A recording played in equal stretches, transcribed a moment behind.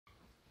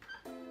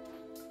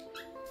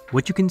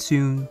What you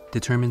consume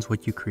determines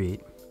what you create.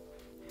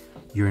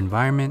 Your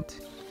environment,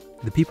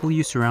 the people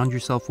you surround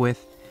yourself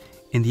with,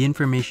 and the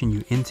information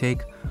you intake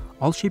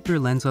all shape your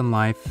lens on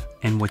life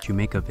and what you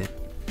make of it.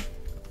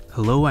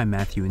 Hello, I'm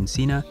Matthew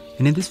Encina,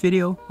 and in this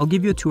video, I'll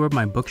give you a tour of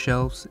my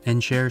bookshelves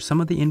and share some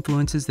of the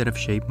influences that have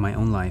shaped my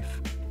own life.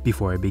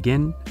 Before I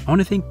begin, I want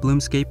to thank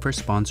Bloomscape for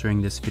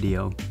sponsoring this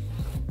video.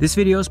 This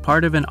video is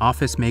part of an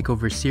office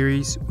makeover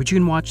series, which you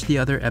can watch the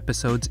other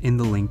episodes in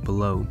the link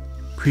below.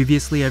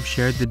 Previously, I've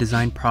shared the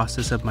design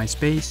process of my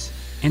space,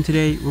 and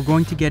today we're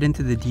going to get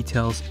into the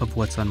details of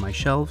what's on my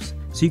shelves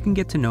so you can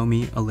get to know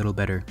me a little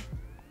better.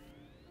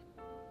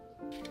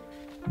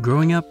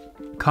 Growing up,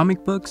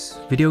 comic books,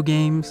 video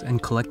games,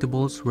 and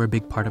collectibles were a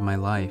big part of my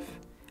life.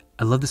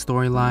 I love the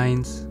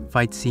storylines,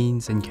 fight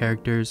scenes, and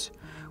characters,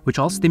 which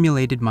all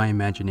stimulated my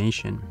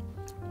imagination.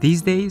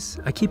 These days,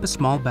 I keep a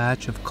small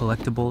batch of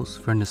collectibles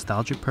for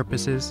nostalgic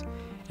purposes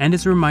and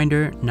as a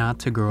reminder not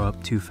to grow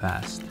up too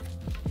fast.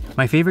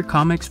 My favorite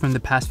comics from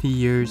the past few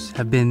years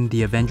have been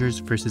the Avengers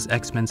vs.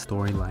 X-Men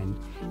storyline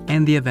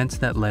and the events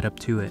that led up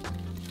to it.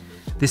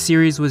 This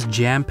series was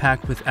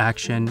jam-packed with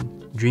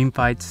action, dream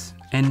fights,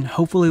 and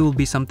hopefully will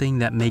be something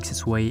that makes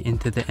its way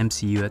into the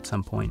MCU at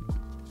some point.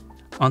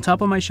 On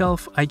top of my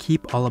shelf, I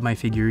keep all of my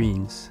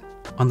figurines.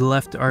 On the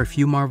left are a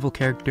few Marvel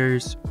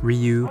characters,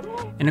 Ryu,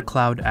 and a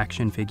Cloud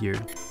action figure.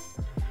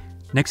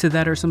 Next to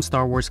that are some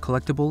Star Wars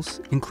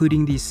collectibles,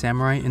 including these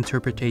samurai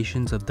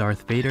interpretations of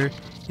Darth Vader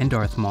and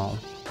Darth Maul,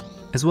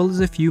 as well as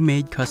a few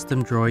made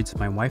custom droids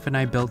my wife and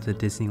I built at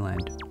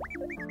Disneyland.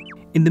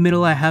 In the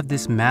middle I have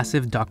this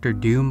massive Doctor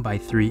Doom by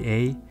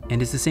 3A,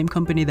 and it's the same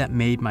company that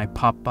made my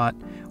PopBot,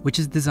 which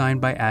is designed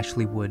by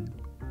Ashley Wood.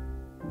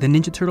 The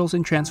Ninja Turtles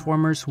and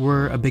Transformers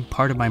were a big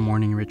part of my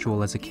morning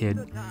ritual as a kid,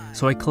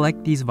 so I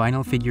collect these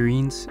vinyl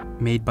figurines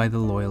made by the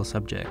loyal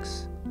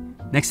subjects.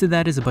 Next to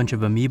that is a bunch of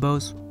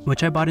amiibos,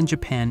 which I bought in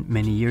Japan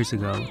many years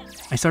ago.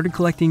 I started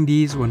collecting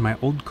these when my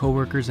old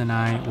coworkers and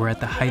I were at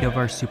the height of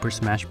our Super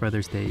Smash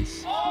Bros.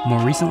 Days.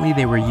 More recently,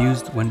 they were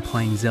used when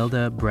playing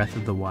Zelda Breath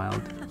of the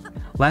Wild.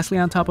 Lastly,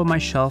 on top of my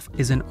shelf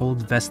is an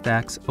old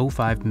Vestax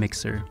 05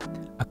 mixer,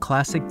 a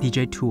classic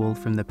DJ tool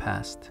from the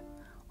past.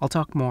 I'll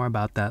talk more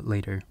about that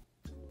later.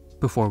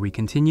 Before we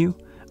continue,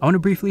 I want to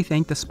briefly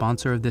thank the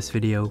sponsor of this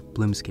video,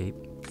 Bloomscape.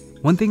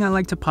 One thing I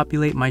like to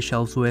populate my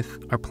shelves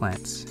with are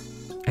plants.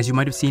 As you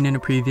might have seen in a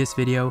previous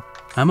video,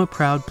 I'm a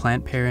proud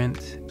plant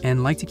parent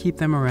and like to keep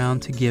them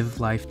around to give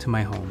life to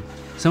my home.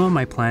 Some of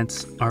my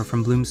plants are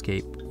from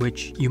Bloomscape,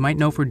 which you might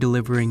know for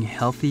delivering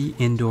healthy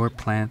indoor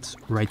plants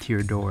right to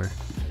your door.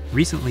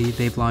 Recently,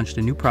 they've launched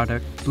a new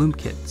product, Bloom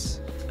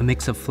Kits, a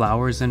mix of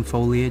flowers and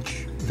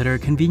foliage that are a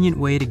convenient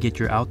way to get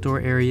your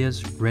outdoor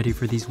areas ready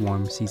for these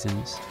warm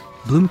seasons.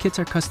 Bloom Kits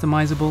are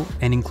customizable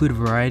and include a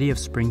variety of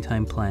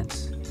springtime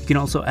plants. You can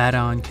also add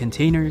on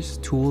containers,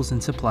 tools,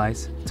 and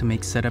supplies to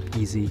make setup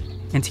easy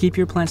and to keep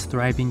your plants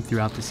thriving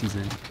throughout the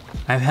season.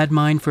 I've had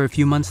mine for a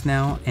few months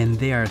now and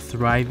they are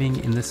thriving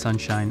in the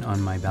sunshine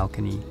on my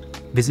balcony.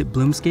 Visit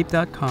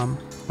bloomscape.com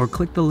or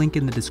click the link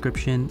in the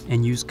description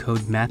and use code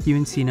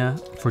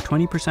MatthewEncina for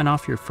 20%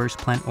 off your first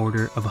plant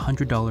order of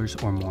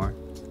 $100 or more.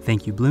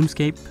 Thank you,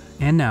 Bloomscape,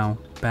 and now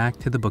back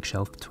to the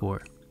bookshelf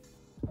tour.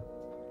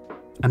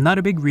 I'm not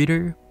a big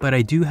reader, but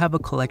I do have a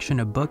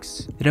collection of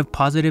books that have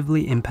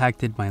positively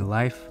impacted my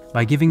life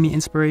by giving me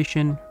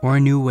inspiration or a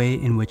new way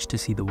in which to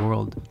see the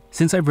world.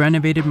 Since I've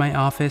renovated my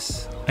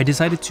office, I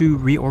decided to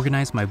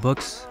reorganize my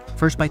books,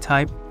 first by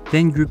type,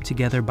 then grouped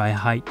together by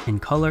height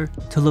and color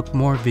to look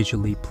more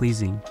visually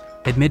pleasing.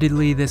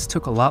 Admittedly, this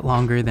took a lot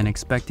longer than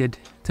expected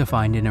to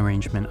find an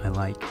arrangement I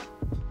like.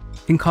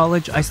 In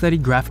college, I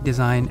studied graphic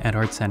design at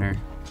Art Center.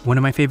 One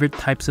of my favorite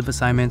types of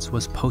assignments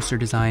was poster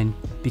design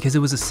because it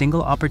was a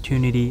single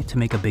opportunity to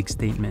make a big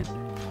statement.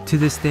 To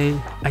this day,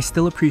 I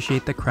still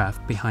appreciate the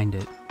craft behind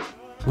it.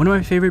 One of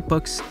my favorite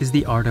books is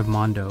The Art of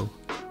Mondo.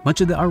 Much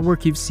of the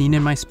artwork you've seen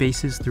in my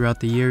spaces throughout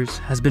the years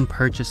has been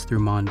purchased through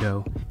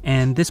Mondo,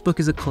 and this book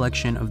is a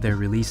collection of their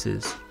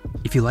releases.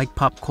 If you like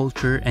pop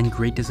culture and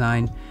great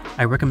design,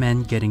 I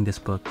recommend getting this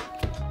book.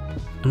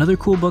 Another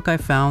cool book I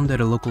found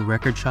at a local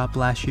record shop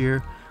last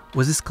year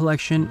was this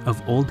collection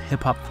of old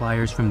hip-hop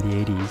flyers from the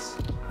 80s.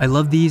 I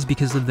love these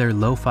because of their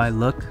lo-fi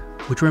look,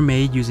 which were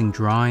made using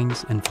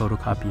drawings and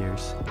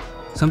photocopiers,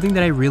 something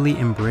that I really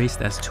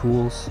embraced as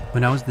tools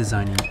when I was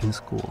designing in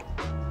school.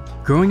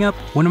 Growing up,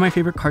 one of my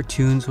favorite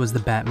cartoons was the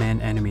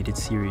Batman animated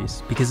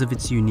series because of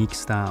its unique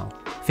style.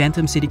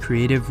 Phantom City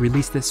Creative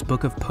released this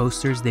book of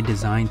posters they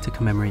designed to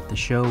commemorate the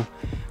show,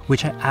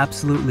 which I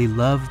absolutely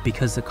love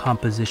because the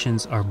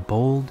compositions are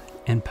bold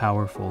and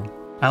powerful.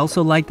 I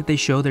also like that they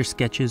show their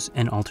sketches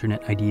and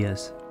alternate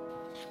ideas.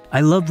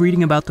 I love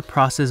reading about the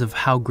process of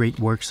how great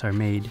works are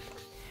made.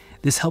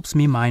 This helps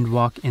me mind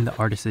walk in the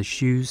artist's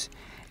shoes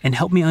and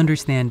help me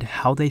understand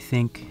how they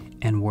think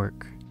and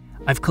work.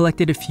 I've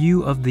collected a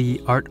few of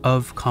the Art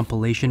of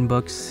compilation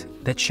books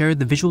that share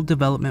the visual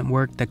development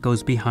work that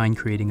goes behind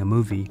creating a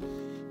movie.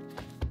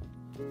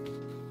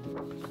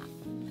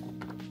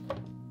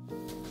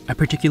 I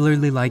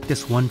particularly like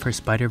this one for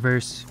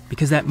Spider-Verse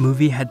because that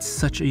movie had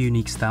such a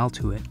unique style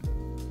to it.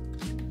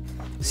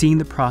 Seeing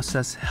the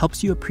process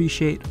helps you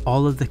appreciate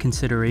all of the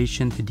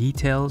consideration to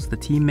details the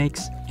team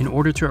makes in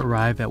order to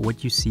arrive at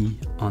what you see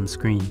on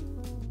screen.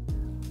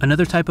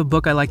 Another type of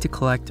book I like to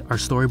collect are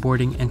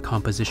storyboarding and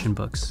composition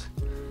books.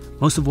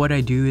 Most of what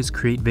I do is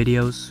create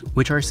videos,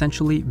 which are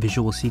essentially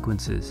visual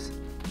sequences.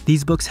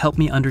 These books help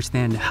me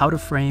understand how to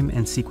frame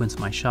and sequence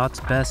my shots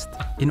best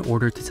in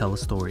order to tell a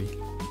story.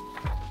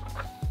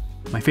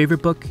 My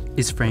favorite book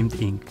is Framed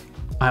Ink.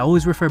 I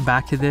always refer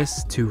back to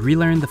this to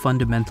relearn the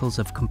fundamentals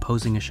of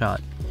composing a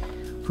shot,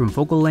 from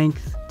focal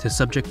length to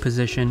subject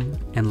position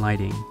and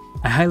lighting.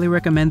 I highly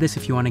recommend this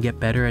if you want to get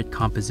better at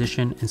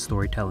composition and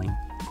storytelling.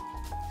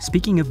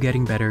 Speaking of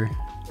getting better,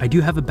 I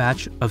do have a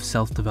batch of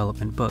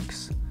self-development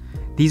books.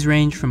 These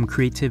range from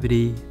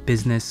creativity,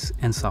 business,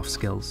 and soft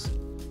skills.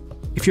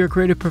 If you're a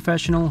creative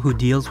professional who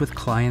deals with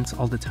clients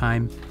all the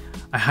time,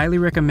 I highly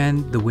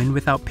recommend The Win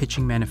Without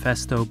Pitching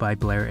Manifesto by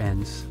Blair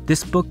Enns.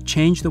 This book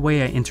changed the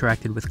way I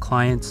interacted with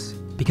clients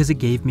because it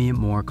gave me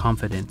more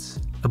confidence,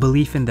 a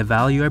belief in the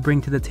value I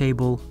bring to the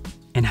table,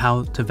 and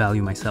how to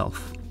value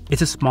myself.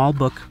 It's a small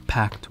book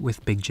packed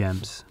with big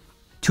gems.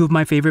 Two of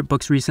my favorite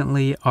books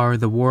recently are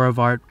The War of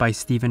Art by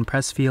Steven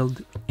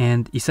Pressfield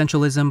and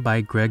Essentialism by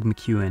Greg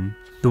McKeown.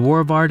 The War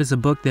of Art is a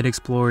book that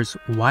explores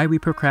why we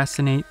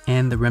procrastinate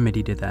and the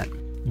remedy to that.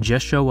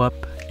 Just show up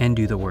and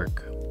do the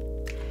work.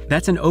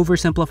 That's an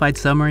oversimplified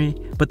summary,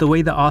 but the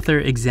way the author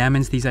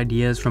examines these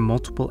ideas from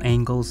multiple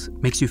angles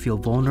makes you feel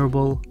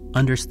vulnerable,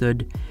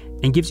 understood,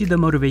 and gives you the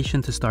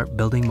motivation to start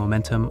building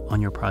momentum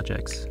on your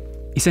projects.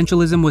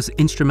 Essentialism was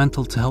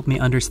instrumental to help me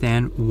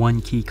understand one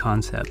key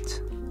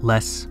concept: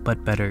 less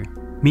but better,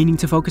 meaning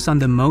to focus on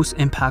the most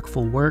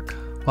impactful work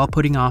while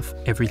putting off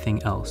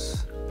everything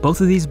else.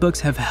 Both of these books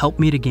have helped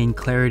me to gain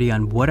clarity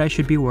on what I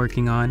should be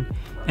working on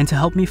and to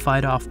help me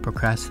fight off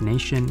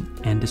procrastination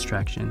and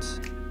distractions.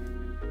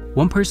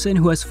 One person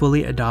who has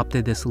fully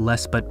adopted this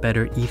less but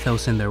better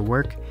ethos in their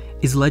work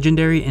is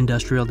legendary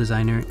industrial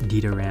designer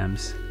Dieter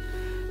Rams.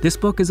 This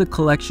book is a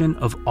collection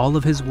of all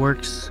of his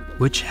works,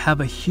 which have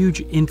a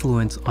huge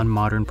influence on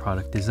modern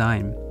product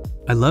design.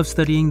 I love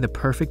studying the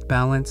perfect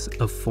balance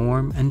of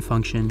form and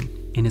function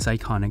in his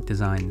iconic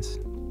designs.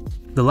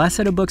 The last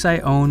set of books I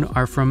own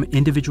are from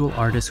individual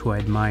artists who I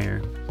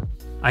admire.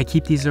 I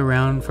keep these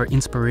around for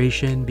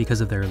inspiration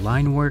because of their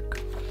line work,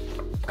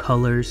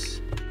 colors,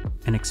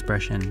 and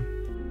expression.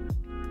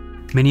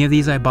 Many of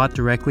these I bought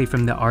directly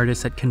from the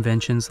artists at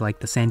conventions like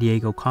the San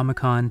Diego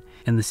Comic-Con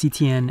and the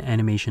CTN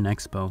Animation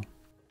Expo.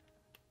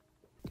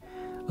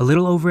 A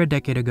little over a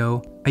decade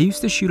ago, I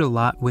used to shoot a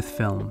lot with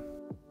film.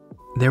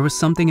 There was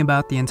something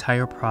about the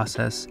entire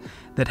process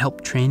that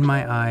helped train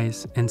my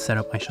eyes and set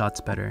up my shots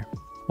better.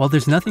 While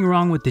there's nothing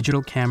wrong with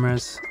digital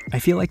cameras, I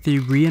feel like they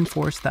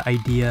reinforce the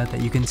idea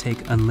that you can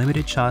take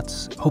unlimited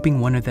shots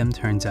hoping one of them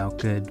turns out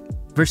good,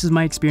 versus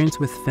my experience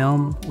with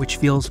film, which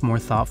feels more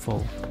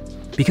thoughtful.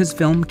 Because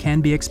film can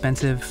be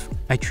expensive,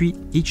 I treat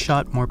each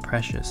shot more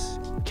precious,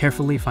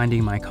 carefully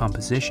finding my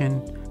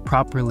composition,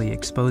 properly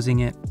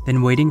exposing it,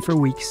 then waiting for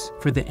weeks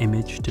for the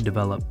image to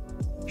develop.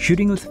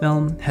 Shooting with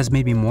film has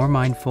made me more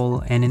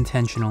mindful and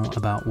intentional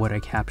about what I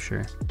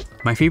capture.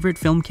 My favorite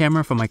film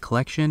camera from my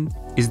collection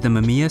is the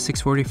Mamiya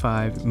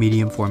 645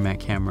 medium format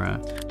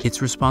camera.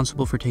 It's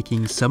responsible for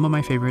taking some of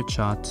my favorite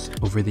shots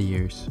over the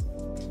years.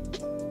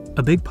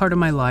 A big part of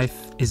my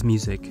life is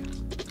music.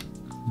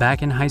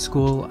 Back in high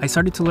school, I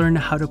started to learn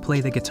how to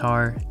play the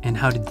guitar and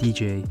how to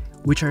DJ,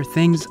 which are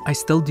things I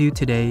still do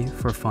today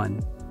for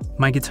fun.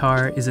 My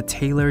guitar is a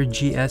Taylor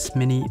GS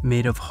Mini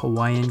made of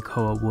Hawaiian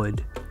koa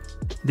wood.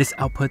 This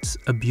outputs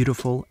a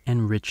beautiful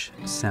and rich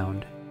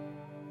sound.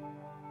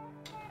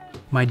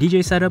 My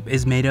DJ setup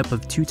is made up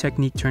of 2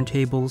 Technique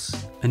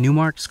turntables, a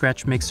Newmark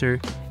scratch mixer,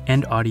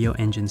 and audio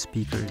engine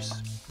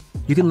speakers.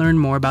 You can learn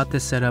more about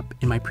this setup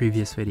in my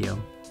previous video.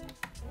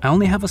 I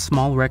only have a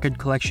small record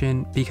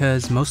collection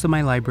because most of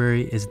my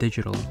library is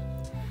digital.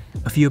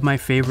 A few of my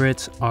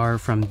favorites are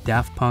from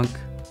Daft Punk,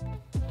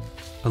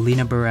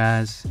 Alina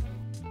Baraz,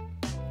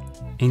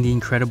 and the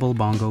Incredible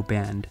Bongo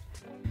Band,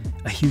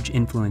 a huge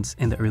influence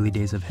in the early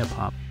days of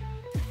hip-hop.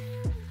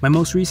 My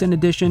most recent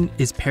addition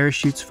is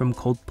Parachutes from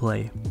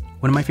Coldplay,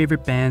 one of my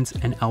favorite bands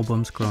and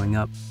albums growing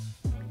up.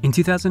 In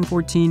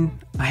 2014,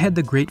 I had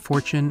the great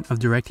fortune of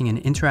directing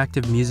an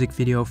interactive music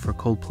video for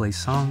Coldplay's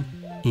song,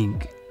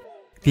 Ink.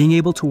 Being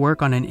able to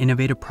work on an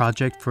innovative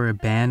project for a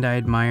band I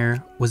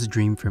admire was a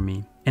dream for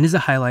me, and is a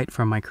highlight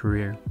from my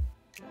career.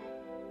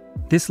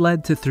 This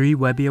led to 3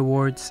 Webby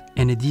Awards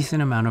and a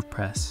decent amount of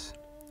press,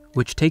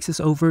 which takes us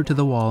over to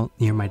the wall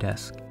near my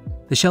desk.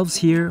 The shelves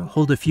here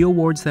hold a few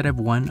awards that I've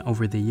won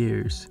over the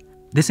years.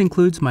 This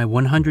includes my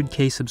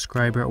 100K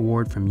subscriber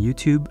award from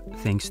YouTube,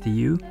 thanks to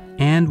you,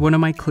 and one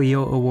of my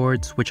CLIO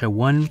awards, which I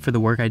won for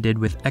the work I did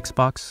with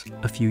Xbox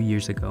a few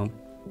years ago.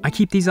 I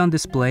keep these on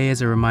display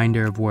as a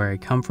reminder of where I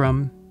come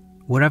from,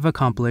 what I've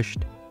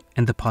accomplished,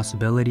 and the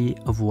possibility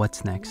of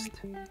what's next.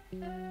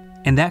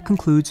 And that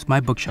concludes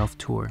my bookshelf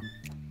tour.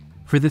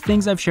 For the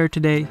things I've shared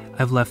today,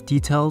 I've left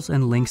details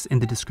and links in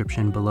the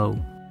description below.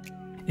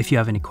 If you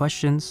have any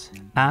questions,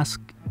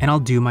 ask, and I'll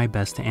do my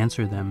best to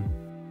answer them.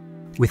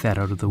 With that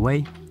out of the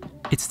way,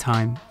 it's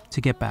time to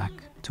get back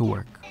to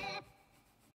work.